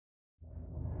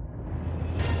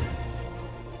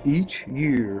Each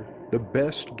year, the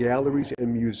best galleries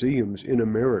and museums in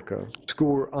America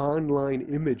score online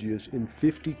images in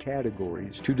 50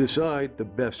 categories to decide the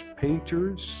best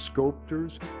painters,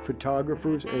 sculptors,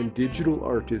 photographers, and digital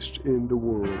artists in the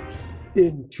world.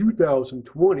 In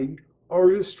 2020,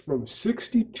 artists from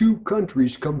 62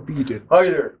 countries competed. Hi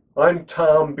there, I'm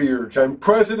Tom Beards. I'm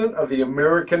president of the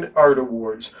American Art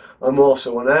Awards. I'm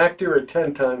also an actor, a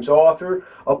 10 times author,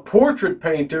 a portrait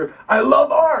painter. I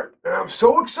love art, and I'm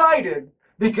so excited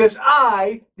because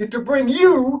I get to bring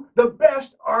you the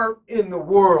best art in the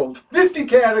world. 50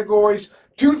 categories,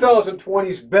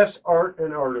 2020's best art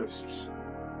and artists.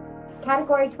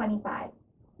 Category 25,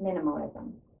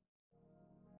 minimalism.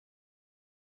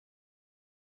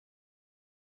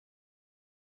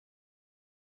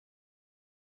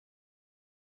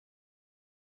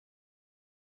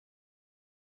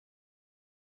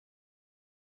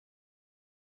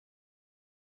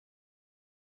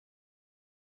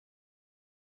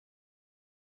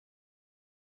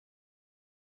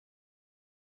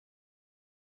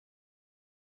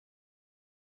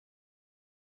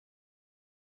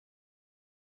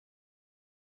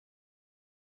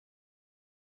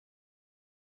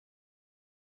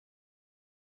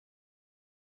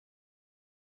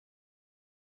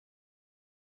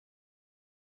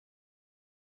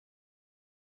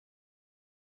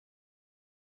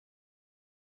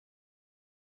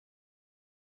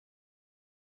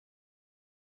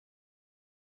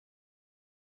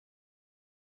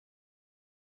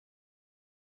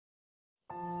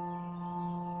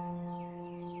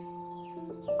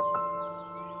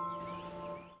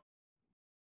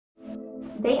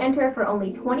 They enter for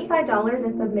only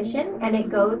 $25 a submission, and it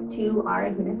goes to our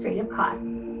administrative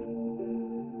costs.